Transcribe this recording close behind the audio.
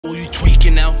Oh, you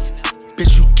tweaking now?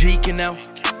 Bitch, you geeking now?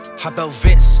 How about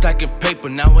vets stacking paper?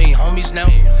 Now we ain't homies now?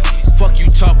 Fuck you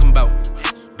talking about?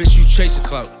 Bitch, you chasing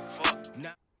clout.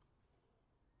 Yeah.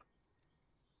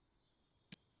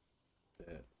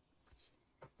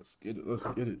 Let's get it. Let's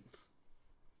get it.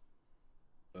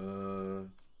 Oh.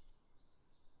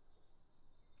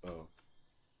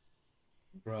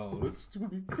 Bro, this is gonna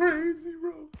be crazy,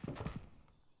 bro.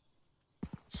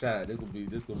 Chat, this gonna be.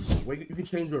 Wait, you can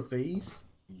change your face?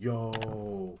 Yo.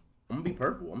 I'm gonna be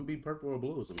purple. I'm gonna be purple or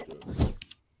blue or some shit.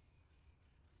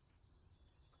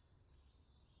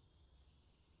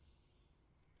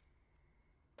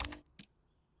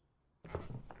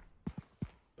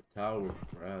 A towel with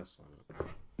grass on it.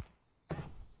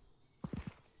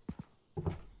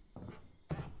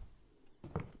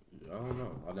 I don't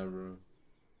know. I never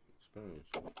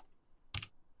experienced it.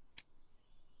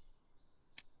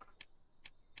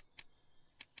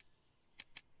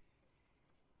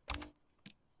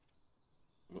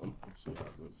 Let's see how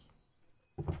this.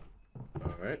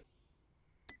 All right.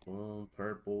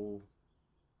 Purple.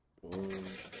 I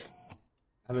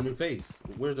have a new face.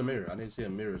 Where's the mirror? I need to see a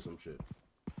mirror or some shit.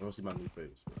 I don't see my new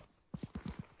face, bro.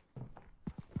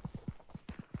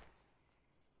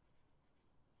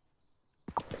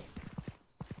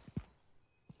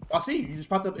 I see you. You just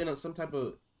popped up in some type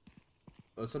of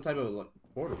like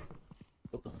portal.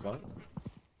 What the fuck?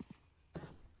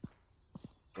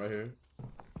 Right here.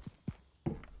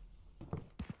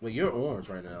 Wait, you're orange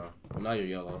right now. Well, now you're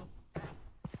yellow.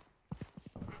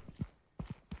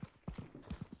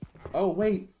 Oh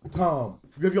wait, Tom,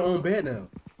 you have your own bed now.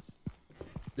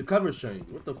 The cover's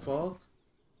changed. What the fuck?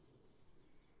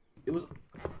 It was.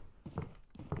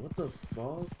 What the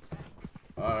fuck?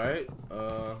 All right.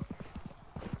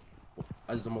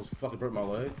 I just almost fucking broke my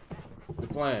leg. The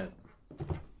plan: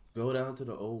 go down to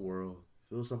the old world,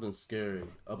 feel something scary,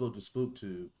 upload to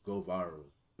SpookTube, go viral.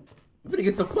 I'm gonna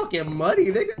get some fucking money,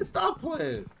 nigga. Stop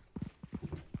playing.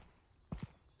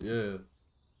 Yeah.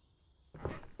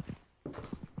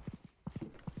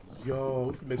 Yo,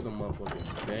 we should make some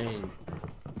motherfucking bang.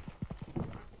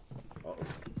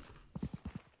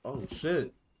 Oh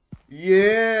shit.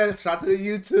 Yeah. Shout to the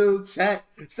YouTube chat.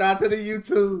 Shout to the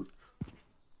YouTube.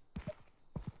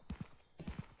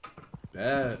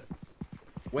 Bad.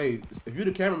 Wait, if you're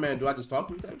the cameraman, do I just talk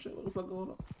to you type shit? What the fuck going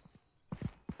on?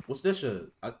 What's this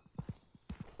shit? A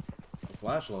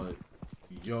flashlight.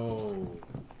 Yo.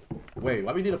 Wait,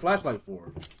 why we need a flashlight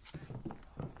for?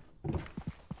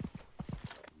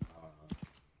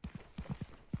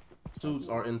 Suits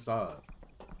are inside.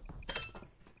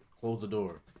 Close the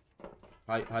door.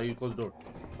 How you close the door?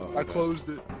 Oh, I closed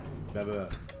it.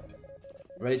 Bad.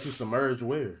 Ready to submerge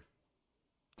where?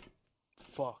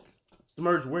 Fuck.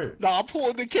 Submerge where? Nah, I'm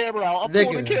pulling the camera out. I'm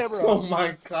pulling the camera out. Oh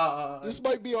my god. This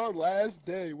might be our last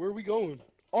day. Where are we going?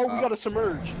 Oh, we gotta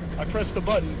submerge. I pressed the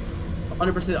button.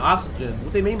 100% oxygen.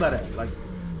 What they mean by that? Like.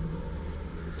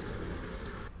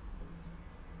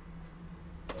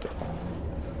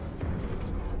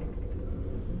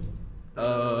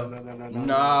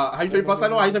 Nah. How you turn your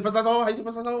flashlight on? How you turn your flashlight on? How you turn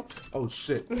your flashlight on? Oh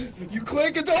shit. You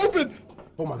click, it's open.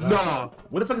 Oh my god. Nah.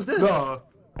 What the fuck is this? Nah.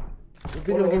 What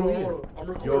video game we in? I'm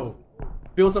recording. Yo.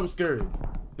 Feel something scary.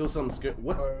 Feel something scary.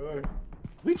 What? Alright.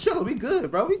 We chillin'. We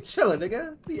good, bro. We chillin',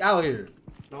 nigga. We out here.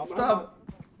 No, Stop.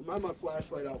 I'm have my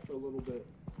flashlight out for a little bit.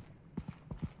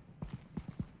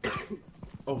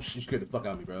 Oh, she scared the fuck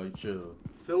out of me, bro. You chill.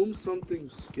 Film something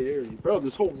scary. Bro,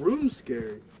 this whole room's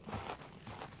scary.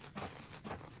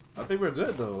 I think we're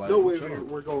good, though. Like, no, wait,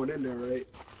 we're going in there, right?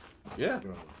 Yeah,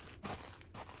 bro.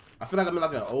 I feel like I'm in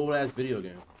like an old-ass video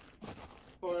game.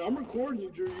 Alright, I'm recording you,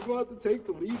 Drew. You're gonna have to take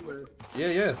the lead, man.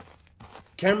 Yeah.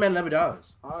 Cameraman never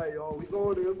dies. Alright, y'all. We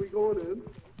going in.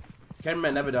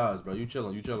 Cameraman never dies, bro. You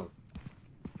chillin'.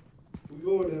 We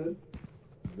going in.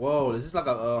 Whoa, is this like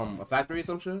a factory or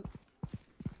some shit?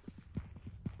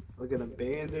 Like an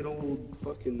abandoned old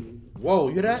fucking... Whoa,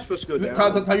 you hear that? Supposed to go down.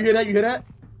 Tom, you hear that? You hear that?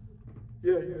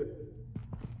 Yeah.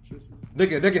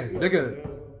 Nigga,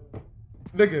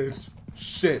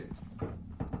 shit.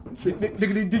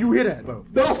 Nigga, do you hear that, bro?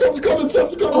 No, something's coming.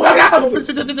 Oh my god! We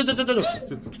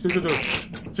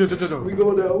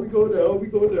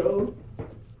go down.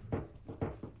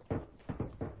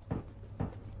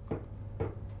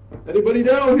 Anybody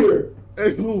down here?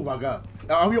 Hey, oh my god.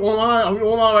 Are we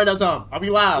online right now, Tom? Are we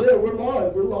live? Yeah, we're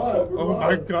live. Oh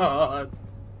my god.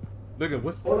 Nigga,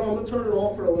 what's... Hold on, I'm gonna turn it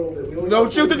off for a little bit. We only No,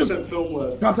 got chill. 40% film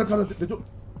left. Tom,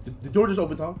 the door just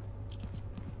opened, Tom.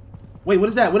 Wait, what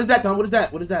is that? What is that, Tom? What is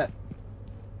that? What?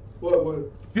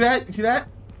 See that? You see that?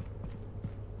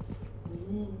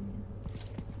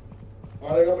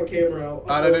 Alright, I got my camera out.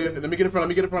 Alright, let me get in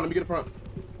front.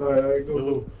 Alright, go.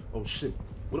 Wait. Oh shit!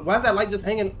 Why is that light just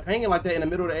hanging like that in the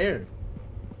middle of the air?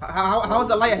 How is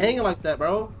that light hanging like that,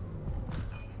 bro?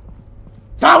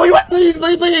 Tom, where you at? Please! Oh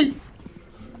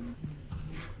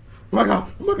my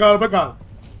god!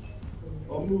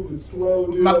 I'm moving slow,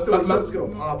 dude. My- I feel like my- something's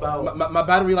gonna pop out. My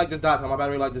battery light just died, Tom. My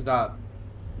battery light just died.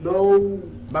 No.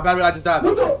 My battery light just died.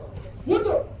 What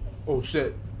the? Oh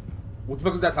shit! What the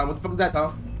fuck is that,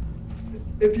 Tom?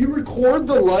 If you record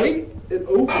the light, it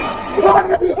opens.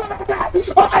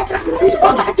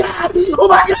 Oh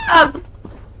my god!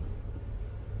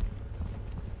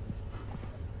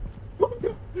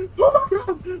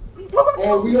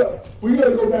 Oh, we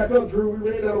gotta go back up, Drew. We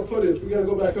ran out of footage. We gotta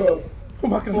go back up. Oh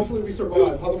my god! Hopefully we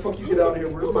survive. How the fuck you get out of here?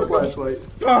 Where's my flashlight?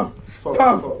 Tom!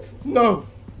 No!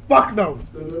 Fuck no!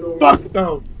 No.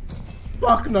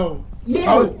 Fuck no!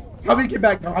 No! How we get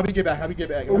back, Tom? How we get back?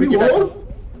 Are we lost? Oh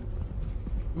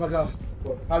my god!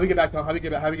 How we get back, Tom? How we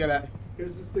get back?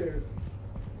 Here's the stairs.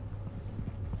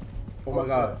 Oh my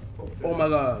god!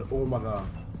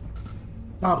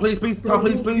 Tom, please!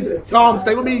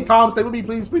 Tom, stay with me!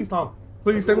 Please, Tom!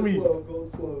 Please stay with me! Go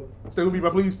slow. Stay with me,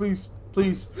 bro!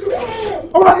 Please!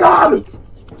 Oh my god!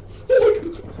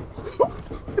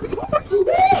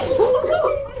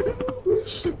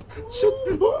 Shit!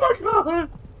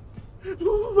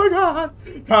 Oh my god!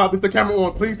 Tom, is the camera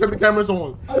on? Please tell me the camera's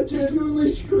on. I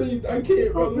genuinely screamed. I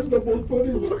can't, bro. There's no more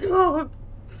footage. Oh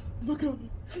my god!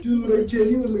 Dude, I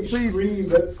genuinely Please. screamed.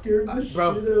 That scared the shit Bro.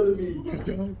 out of me.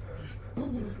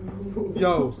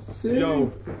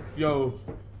 Yo!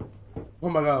 Oh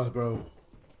my god, bro!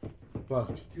 Fuck!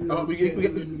 Dude,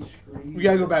 We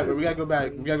gotta go back, bro. We gotta go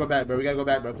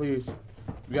back, bro. Please.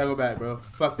 We gotta go back, bro.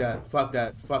 Fuck that.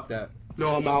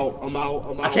 No, I'm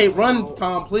out. I can't run,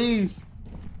 Tom, please.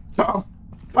 Tom.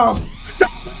 Oh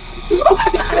my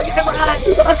god, I can't run. I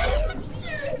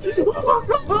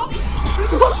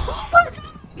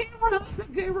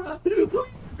can't run.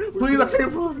 Please, I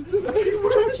can't run.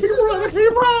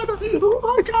 Oh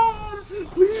my god.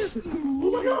 Please. Oh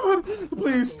my god.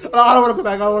 Please. I don't want to go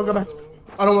back.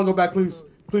 I don't want to go back, please.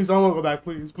 Please, I don't want to go back.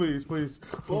 Please.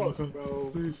 Oh my god.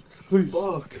 Bro. Please.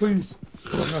 Fuck. Please.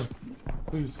 Oh my god.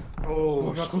 Please. Oh,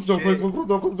 my god. Close the door.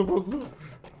 Close the door.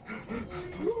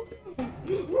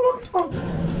 Fuck.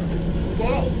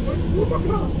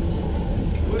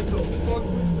 What the fuck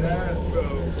was that,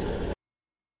 bro?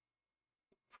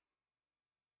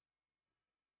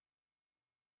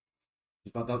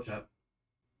 You fucked up, chat.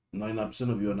 99%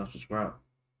 of you are not subscribed.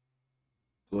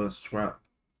 Go ahead and subscribe.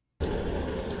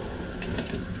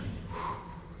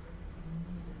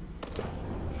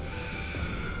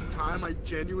 Time I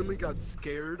genuinely got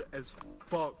scared as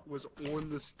fuck was on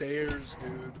the stairs,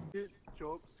 dude. It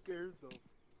jump scared the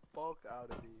fuck out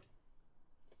of me.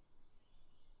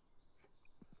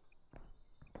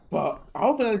 But I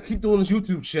don't think I can keep doing this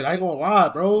YouTube shit. I ain't gonna lie,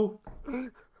 bro.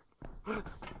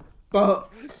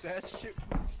 But That shit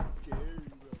was scary,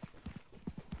 bro.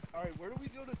 Alright, where do we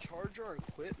go to charge our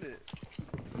equipment?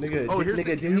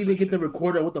 nigga, didn't even get the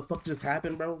recorder of what the fuck just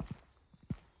happened, bro?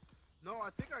 No, I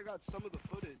think I got some of the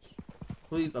footage.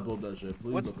 Please upload that shit.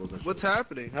 Please upload that shit. What's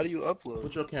happening? How do you upload?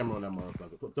 Put your camera on that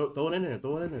motherfucker. Throw it in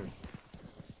there.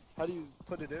 How do you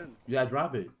put it in? You gotta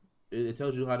drop it. It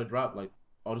tells you how to drop, like,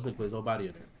 all this nigga put his whole body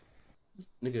in there.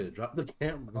 Nigga, drop the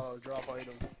camera. Oh, drop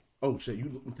item. Oh shit,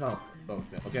 you Tom. Oh,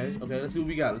 okay. Let's see what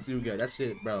we got. That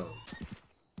shit, bro.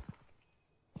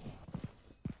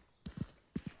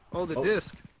 Oh, the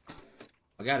disc.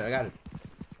 I got it. Let's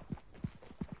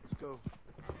go.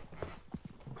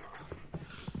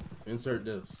 Insert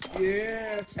this.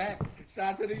 Yeah, chat.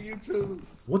 Shout to the YouTube.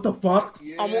 What the fuck?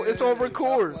 Yeah, It's on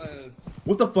record.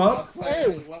 What the fuck?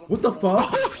 Oh, What the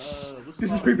fuck?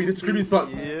 This is creepy. This is creepy as fuck.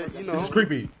 Yeah, you know. This is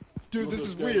creepy. Dude, this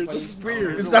is weird. This is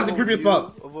weird. This is actually creepy as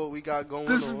fuck. Of what we got going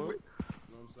This is on. we- You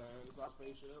know what I'm saying? It's our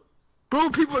spaceship. Bro,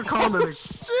 people are commenting.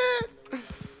 Shit.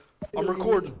 I'm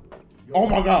recording. Oh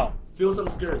my god. Feel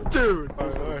something scary. Dude.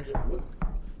 Alright.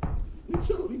 We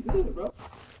chill. We good, bro.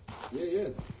 Yeah.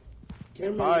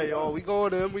 Camera. Alright, y'all. We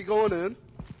going in.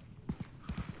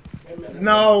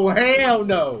 No, hell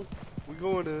no. We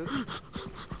going in.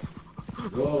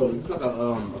 Whoa, this is like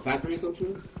a factory or some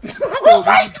shit? Oh,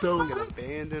 this is dope. An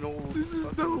abandoned old. This is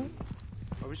dope.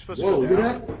 Are we supposed Whoa, to you go hear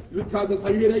down?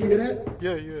 that? You hear that? You hear that?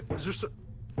 Yeah. Is there some...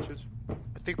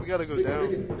 I think we gotta go down.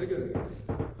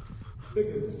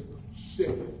 Nigga.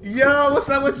 Shit. Yo, what's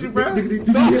up with you, bro? No,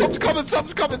 something's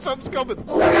coming.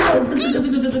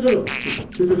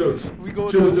 We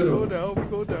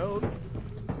go down.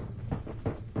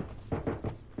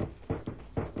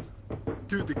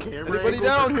 Dude, the camera. Anybody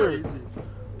down here? Crazy.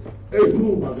 Hey,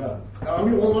 oh my god. Are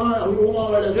we online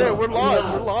right now? Yeah, we're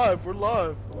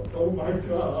live. Oh my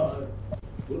god.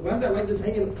 Why is that light just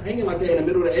hanging like that in the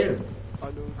middle of the air? I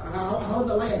know. How is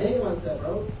that light hanging like that,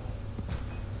 bro?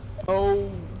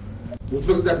 Oh. What the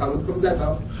fuck is that, Tom? What the fuck is that,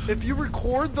 Tom? If you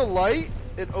record the light,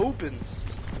 it opens.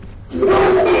 What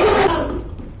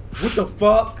the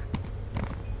fuck?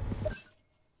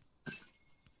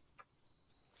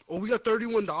 Oh, we got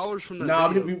 $31 from that. Nah,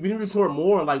 we video. didn't record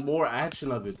more, like more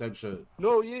action of it type shit.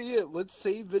 No, yeah. Let's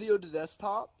save video to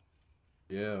desktop.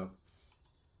 Yeah.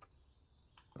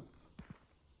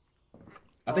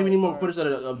 I think we need more footage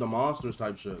of the monsters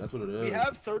type shit. That's what it is. We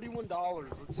have $31.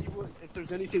 Let's see if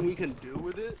there's anything we can do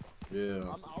with it. Yeah.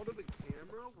 I'm out of the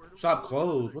camera. Where do Shop we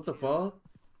closed. What the fuck?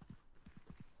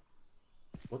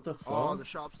 What the fuck? Oh, the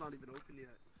shop's not even open yet.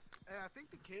 Hey, I think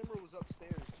the camera was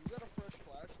upstairs. Do you got a fresh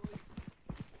flashlight?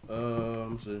 Let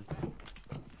me see.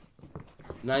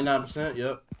 99%.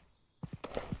 Yep.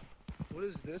 What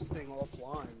is this thing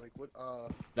offline? Like what?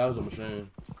 That was a machine.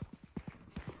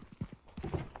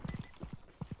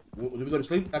 Did we go to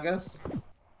sleep? I guess.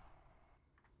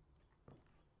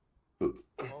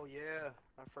 Oh yeah,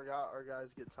 I forgot our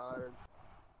guys get tired.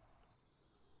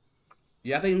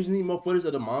 Yeah, I think we just need more footage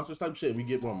of the monsters type shit, and we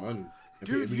get more money.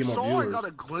 Dude, we you get more saw I viewers. got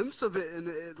a glimpse of it, and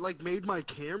it like made my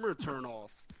camera turn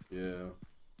off. Yeah.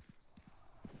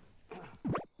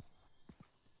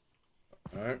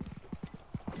 Alright.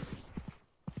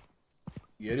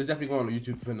 Yeah, it is definitely going on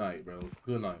YouTube tonight, bro.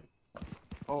 Good night.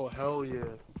 Oh hell yeah!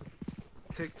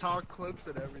 TikTok clips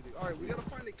and everything. All right, we gotta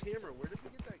find a camera. Where did we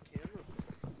get that camera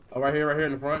from? Oh, right here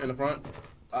in the front.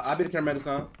 I'll be the cameraman this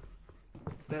time.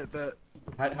 That.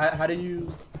 How do you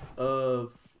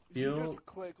You film? just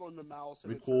click on the mouse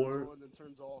and Record. it turns on and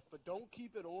turns off, but don't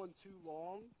keep it on too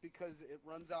long because it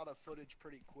runs out of footage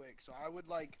pretty quick. So I would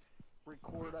like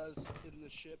record us in the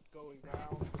ship going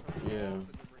down, turn it Yeah. off, and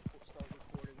then start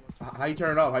recording. How you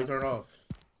turn it off?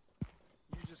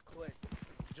 You just click,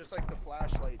 just like the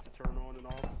flashlight to turn on and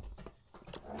off.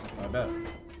 I bet.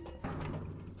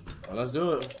 Well, let's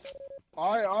do it.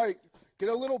 All right. Get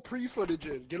a little pre-footage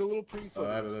in.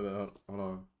 Alright, hold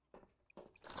on.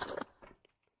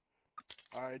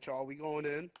 All right, y'all. We going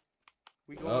in.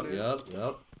 In.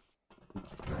 Yep.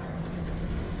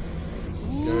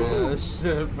 Scary ass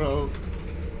shit, bro.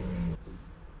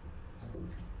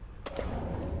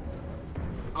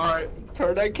 All right.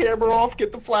 Turn that camera off.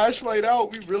 Get the flashlight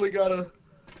out. We really gotta.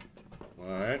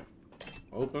 Alright.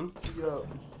 Open. Yeah.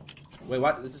 Wait,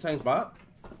 what? Is this the same spot?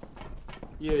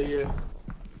 Yeah.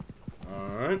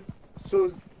 Alright.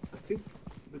 So, I think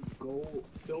the goal,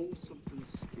 film something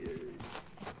scary.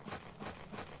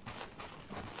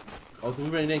 Oh, so we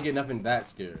really didn't get nothing that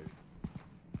scary.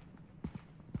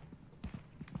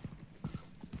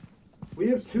 We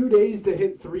have 2 days to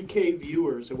hit 3K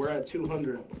viewers, and we're at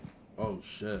 200. Oh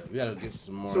shit, we gotta get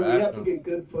some more So we action. have to get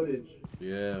good footage.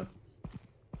 Yeah.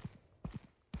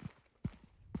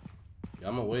 Yeah,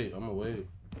 I'm gonna wait.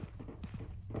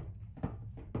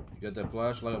 You got that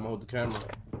flashlight, I'm gonna hold the camera. So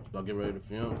I'll get ready to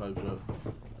film type shit.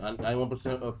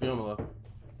 91% of film left.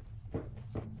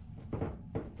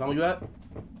 Tom, where you at?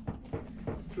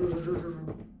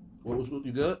 What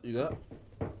you good?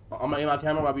 I'm gonna aim my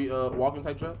camera while we walking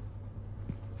type shit.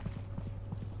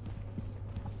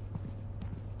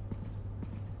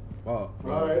 Oh,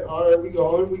 Alright, we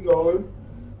going.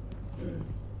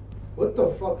 What the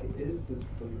fuck is this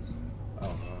place? I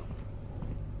don't know.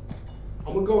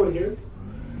 I'm gonna go in here.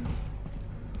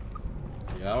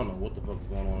 Yeah, I don't know what the fuck is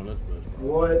going on in this bitch, bro.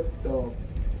 What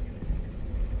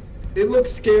the? It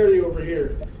looks scary over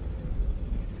here.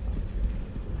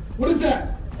 What is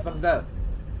that? What the fuck is that?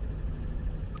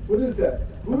 What is that?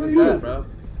 Who What are is you? that, bro?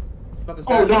 What the fuck is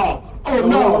Oh that? no! Oh Wait,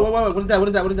 no! Wait, what is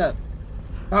that?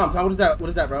 Tom, what is that? What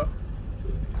is that, bro?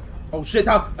 Oh shit,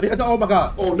 Tom! Oh my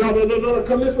god! Oh no!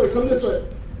 Come this way!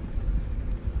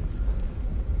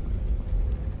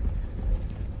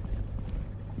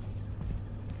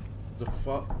 The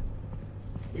fuck?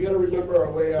 We gotta remember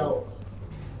our way out.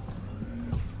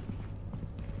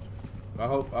 I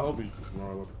hope we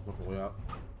know what the way out.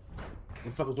 What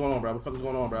the fuck is going on, bro?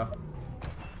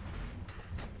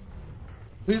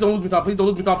 Please don't lose me, Tom.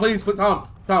 Please,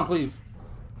 Tom, please.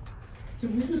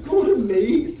 Did we just go in a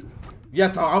maze?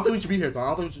 Yes, Tom. I don't think we should be here, Tom. I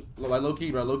don't think we should. Like low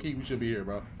key, we should be here,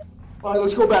 bro. All right,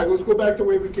 let's go back. Let's go back the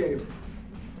way we came.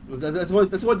 That's one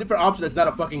different option. That's not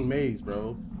a fucking maze,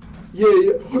 bro. Yeah.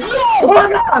 No!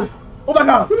 Oh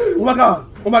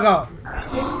my god!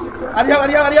 I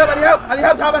need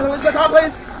help, Tom. Let's go, Tom,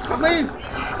 please.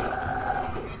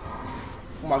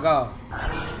 Oh my god. I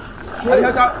need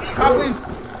help, Tom, please.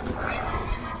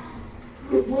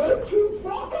 What the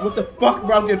fuck? What the fuck,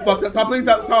 bro? I'm getting fucked up. Tom, please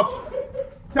help,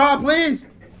 Tom, please.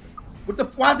 What the?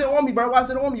 Why is it on me, bro? Why is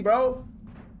it on me, bro?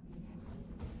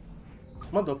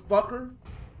 Motherfucker.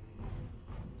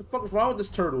 What the fuck is wrong with this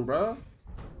turtle, bro?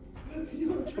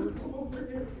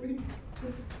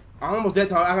 I'm almost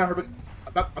dead. I got her.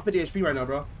 I'm 50 HP right now,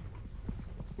 bro.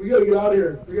 We gotta get out of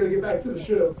here. We gotta get back to the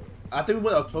ship. I think we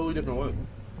went a totally different way.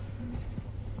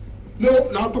 No,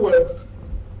 not the way.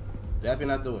 Definitely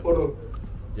not the way. Hold on.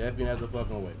 Definitely not the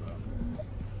fucking way, bro.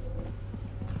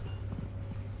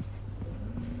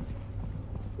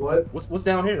 What? What's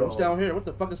down here? What's down here? What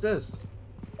the fuck is this?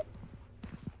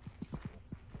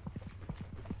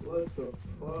 What the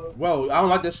fuck? Whoa, I don't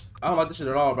like this. I don't like this shit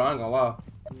at all, bro. I ain't gonna lie.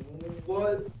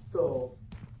 What the?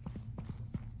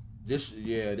 This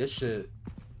shit.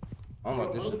 I don't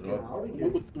like this shit at Get out all. of here.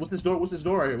 What's this door? What's this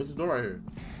door right here? What's this door right here?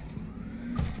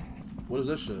 What is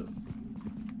this shit?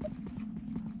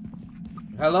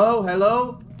 Hello?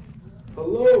 Hello?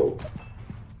 Hello?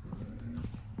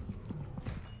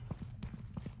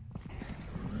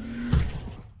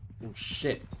 Oh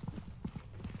shit.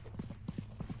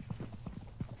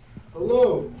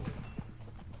 Hello?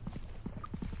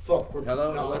 Fuck.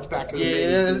 Hello? No, let's back in the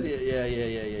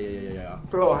Yeah.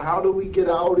 Bro, how do we get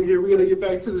out of here? We gotta get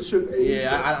back to the ship.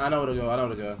 Yeah, I know where to go. I know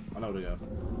where to go.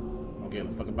 I'm getting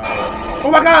the fucking body.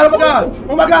 Oh my god! Oh my god!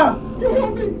 Oh my god! Yo,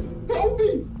 help me! Help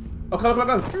me! Oh, come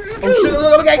on. Oh shit!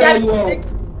 Oh my god! Got it!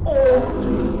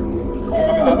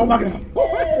 Oh my god!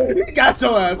 He got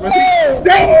your ass, bro.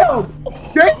 Damn!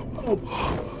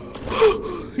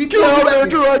 He Get out of there,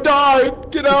 Drew! I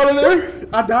died! Get out of there!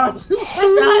 I died too.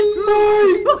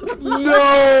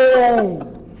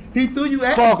 No! He threw you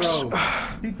at me, bro.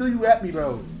 He threw you at me,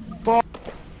 bro. Fuck.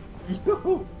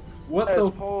 What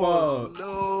the fuck?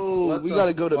 No, we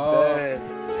gotta go to bed.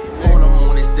 Phone him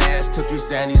on his ass, took 3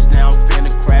 Xannies, now I'm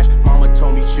finna crash. Mama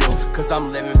told me chill, cause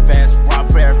I'm living fast. Rob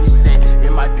for every cent,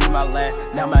 it might be my last.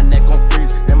 Now my neck gon'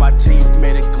 freeze, and my teeth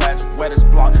made of glass. Wet as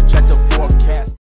block,